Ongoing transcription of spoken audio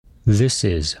This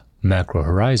is Macro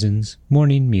Horizons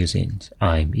Morning Musings.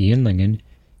 I'm Ian Lingen,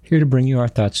 here to bring you our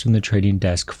thoughts from the trading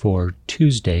desk for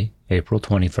Tuesday, April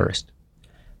 21st.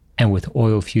 And with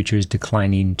oil futures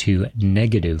declining to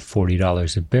negative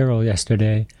 $40 a barrel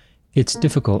yesterday, it's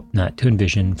difficult not to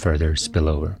envision further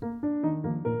spillover.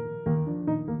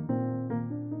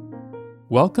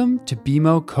 Welcome to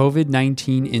BMO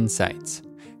COVID-19 Insights.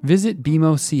 Visit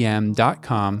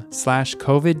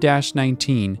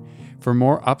bmocm.com/COVID-19 for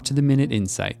more up-to-the-minute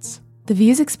insights. The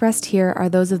views expressed here are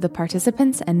those of the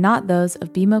participants and not those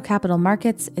of BMO Capital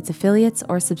Markets, its affiliates,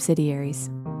 or subsidiaries.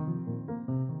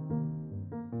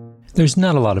 There's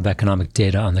not a lot of economic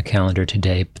data on the calendar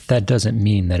today, but that doesn't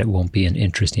mean that it won't be an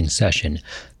interesting session.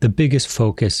 The biggest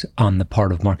focus on the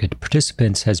part of market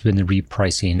participants has been the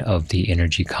repricing of the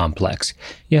energy complex.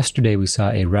 Yesterday, we saw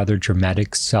a rather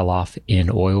dramatic sell-off in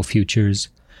oil futures.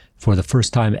 For the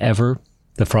first time ever,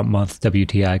 the front-month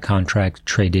WTI contract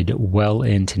traded well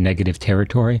into negative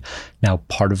territory. Now,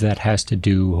 part of that has to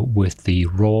do with the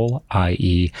roll,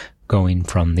 i.e. going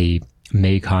from the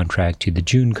May contract to the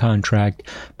June contract.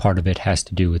 Part of it has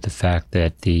to do with the fact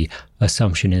that the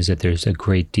assumption is that there's a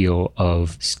great deal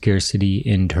of scarcity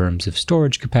in terms of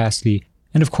storage capacity.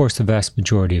 And of course, the vast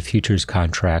majority of futures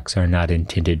contracts are not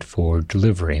intended for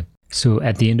delivery. So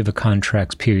at the end of a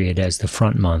contract's period as the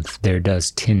front month, there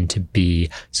does tend to be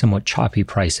somewhat choppy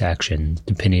price action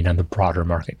depending on the broader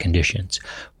market conditions.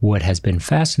 What has been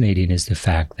fascinating is the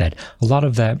fact that a lot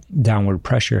of that downward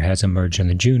pressure has emerged in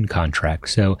the June contract.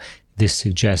 So this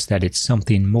suggests that it's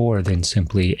something more than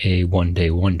simply a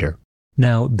one-day wonder.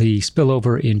 Now, the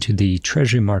spillover into the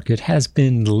Treasury market has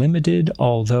been limited,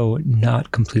 although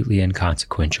not completely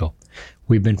inconsequential.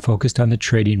 We've been focused on the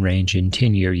trading range in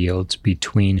 10-year yields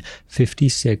between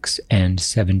 56 and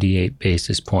 78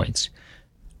 basis points.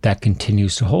 That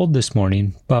continues to hold this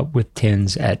morning, but with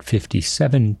 10s at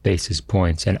 57 basis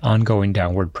points and ongoing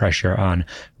downward pressure on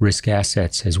risk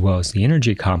assets as well as the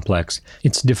energy complex,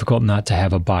 it's difficult not to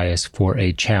have a bias for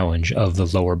a challenge of the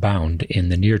lower bound in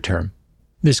the near term.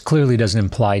 This clearly doesn't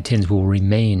imply 10s will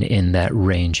remain in that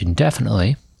range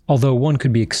indefinitely, although one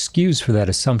could be excused for that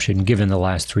assumption given the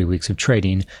last 3 weeks of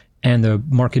trading and the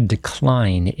market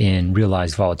decline in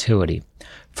realized volatility.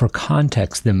 For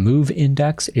context, the MOVE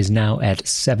index is now at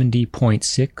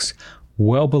 70.6,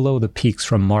 well below the peaks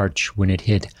from March when it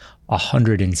hit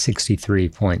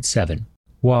 163.7.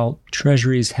 While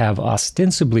treasuries have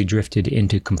ostensibly drifted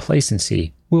into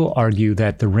complacency, we'll argue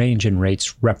that the range in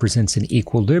rates represents an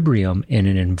equilibrium in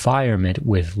an environment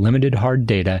with limited hard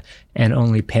data and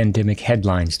only pandemic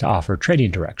headlines to offer trading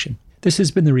direction. This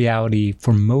has been the reality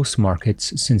for most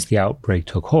markets since the outbreak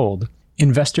took hold.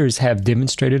 Investors have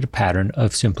demonstrated a pattern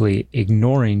of simply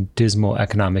ignoring dismal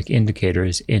economic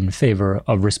indicators in favor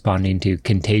of responding to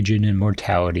contagion and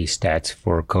mortality stats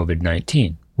for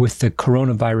COVID-19. With the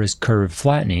coronavirus curve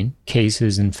flattening,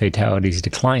 cases and fatalities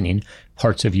declining,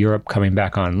 parts of Europe coming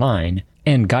back online,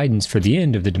 and guidance for the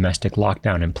end of the domestic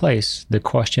lockdown in place, the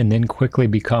question then quickly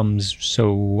becomes,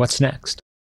 so what's next?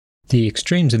 The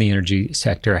extremes in the energy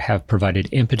sector have provided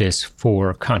impetus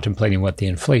for contemplating what the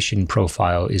inflation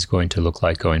profile is going to look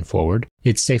like going forward.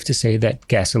 It's safe to say that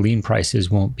gasoline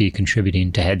prices won't be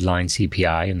contributing to headline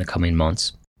CPI in the coming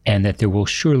months, and that there will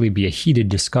surely be a heated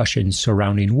discussion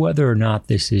surrounding whether or not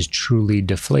this is truly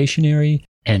deflationary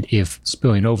and if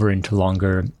spilling over into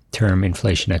longer-term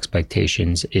inflation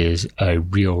expectations is a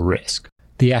real risk.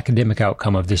 The academic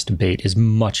outcome of this debate is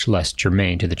much less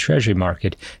germane to the Treasury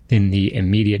market than the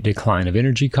immediate decline of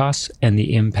energy costs and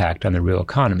the impact on the real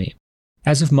economy.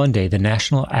 As of Monday, the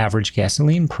national average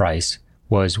gasoline price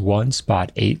was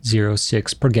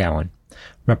 $1.806 per gallon,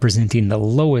 representing the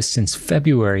lowest since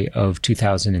February of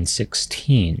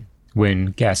 2016,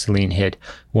 when gasoline hit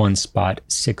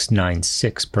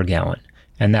 $1.696 per gallon,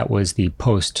 and that was the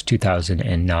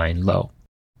post-2009 low.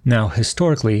 Now,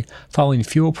 historically, falling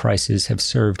fuel prices have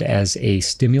served as a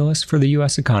stimulus for the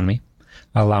U.S. economy,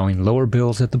 allowing lower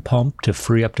bills at the pump to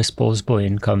free up disposable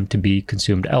income to be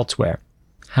consumed elsewhere.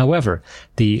 However,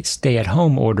 the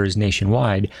stay-at-home orders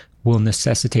nationwide will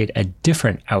necessitate a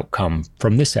different outcome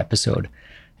from this episode.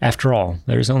 After all,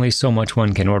 there's only so much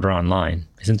one can order online,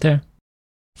 isn't there?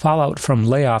 Fallout from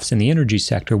layoffs in the energy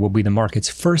sector will be the market's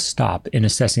first stop in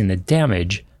assessing the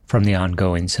damage from the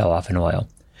ongoing sell-off in oil.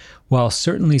 While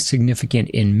certainly significant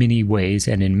in many ways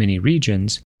and in many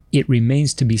regions, it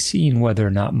remains to be seen whether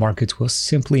or not markets will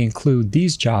simply include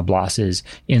these job losses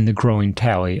in the growing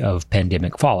tally of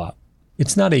pandemic fallout.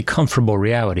 It's not a comfortable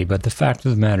reality, but the fact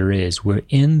of the matter is we're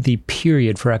in the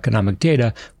period for economic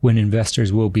data when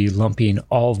investors will be lumping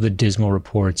all the dismal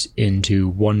reports into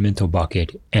one mental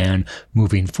bucket, and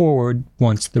moving forward,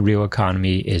 once the real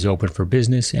economy is open for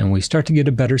business and we start to get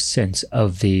a better sense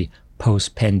of the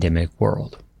post-pandemic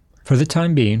world. For the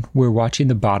time being, we're watching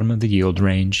the bottom of the yield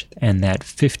range, and that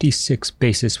 56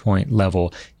 basis point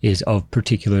level is of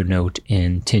particular note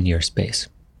in 10-year space.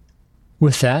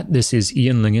 With that, this is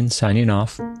Ian Lyngen signing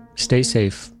off. Stay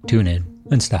safe, tune in,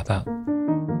 and stop out.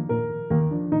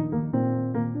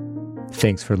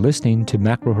 Thanks for listening to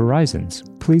Macro Horizons.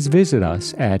 Please visit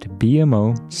us at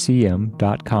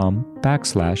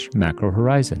bmocm.com/Macro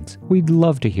Horizons. We'd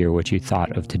love to hear what you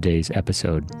thought of today's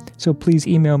episode, so please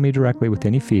email me directly with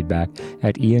any feedback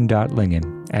at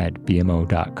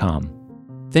ian.lyngen@bmo.com.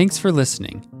 Thanks for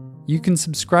listening. You can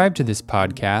subscribe to this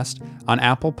podcast on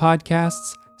Apple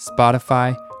Podcasts,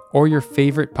 Spotify, or your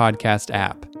favorite podcast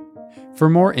app. For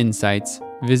more insights,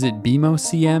 visit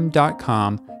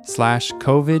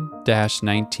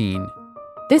bmocm.com/COVID-19.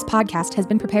 This podcast has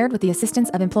been prepared with the assistance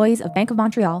of employees of Bank of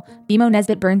Montreal, BMO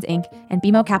Nesbitt Burns Inc., and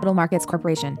BMO Capital Markets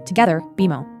Corporation, together,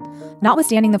 BMO.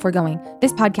 Notwithstanding the foregoing,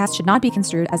 this podcast should not be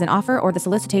construed as an offer or the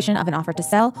solicitation of an offer to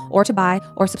sell or to buy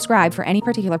or subscribe for any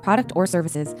particular product or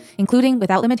services, including,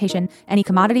 without limitation, any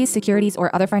commodities, securities,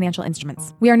 or other financial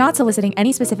instruments. We are not soliciting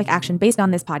any specific action based on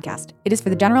this podcast. It is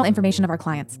for the general information of our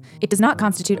clients. It does not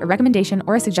constitute a recommendation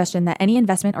or a suggestion that any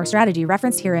investment or strategy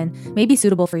referenced herein may be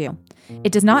suitable for you.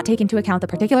 It does not take into account the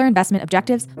particular investment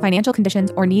objectives, financial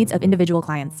conditions, or needs of individual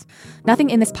clients.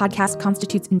 Nothing in this podcast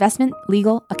constitutes investment,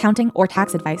 legal, accounting, or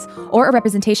tax advice, or a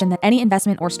representation that any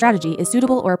investment or strategy is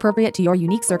suitable or appropriate to your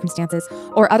unique circumstances,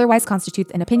 or otherwise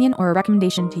constitutes an opinion or a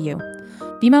recommendation to you.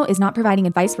 BMO is not providing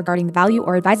advice regarding the value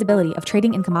or advisability of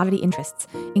trading in commodity interests,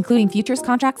 including futures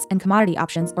contracts and commodity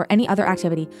options or any other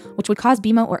activity which would cause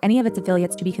BMO or any of its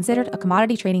affiliates to be considered a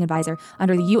commodity trading advisor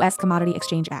under the U.S. Commodity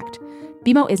Exchange Act.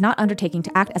 BMO is not undertaking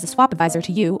to act as a swap advisor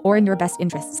to you or in your best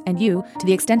interests, and you, to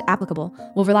the extent applicable,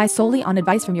 will rely solely on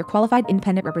advice from your qualified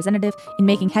independent representative in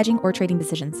making hedging or trading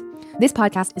decisions. This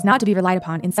podcast is not to be relied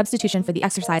upon in substitution for the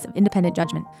exercise of independent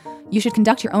judgment. You should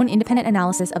conduct your own independent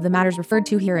analysis of the matters referred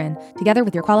to herein, together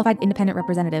with your qualified independent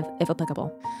representative, if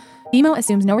applicable. BMO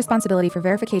assumes no responsibility for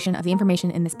verification of the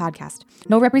information in this podcast.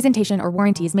 No representation or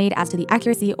warranty is made as to the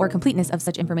accuracy or completeness of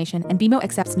such information, and BMO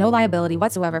accepts no liability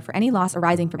whatsoever for any loss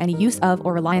arising from any use of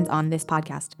or reliance on this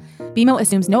podcast. BMO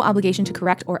assumes no obligation to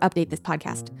correct or update this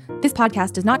podcast. This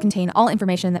podcast does not contain all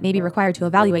information that may be required to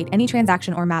evaluate any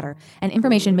transaction or matter, and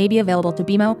information may be available to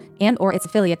BMO and or its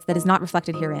affiliates that is not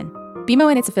reflected herein. BMO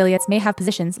and its affiliates may have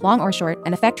positions, long or short,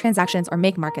 and affect transactions or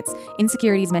make markets in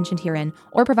securities mentioned herein,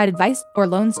 or provide advice or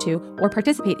loans to, or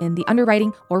participate in the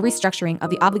underwriting or restructuring of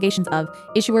the obligations of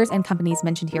issuers and companies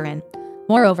mentioned herein.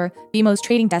 Moreover, BMO's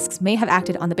trading desks may have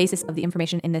acted on the basis of the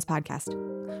information in this podcast.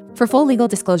 For full legal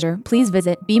disclosure, please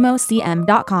visit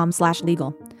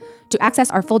bmocm.com/legal. To access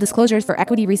our full disclosures for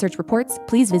equity research reports,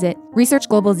 please visit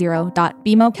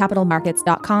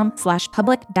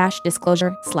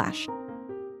researchglobalzero.bmocapitalmarkets.com/public-disclosure/.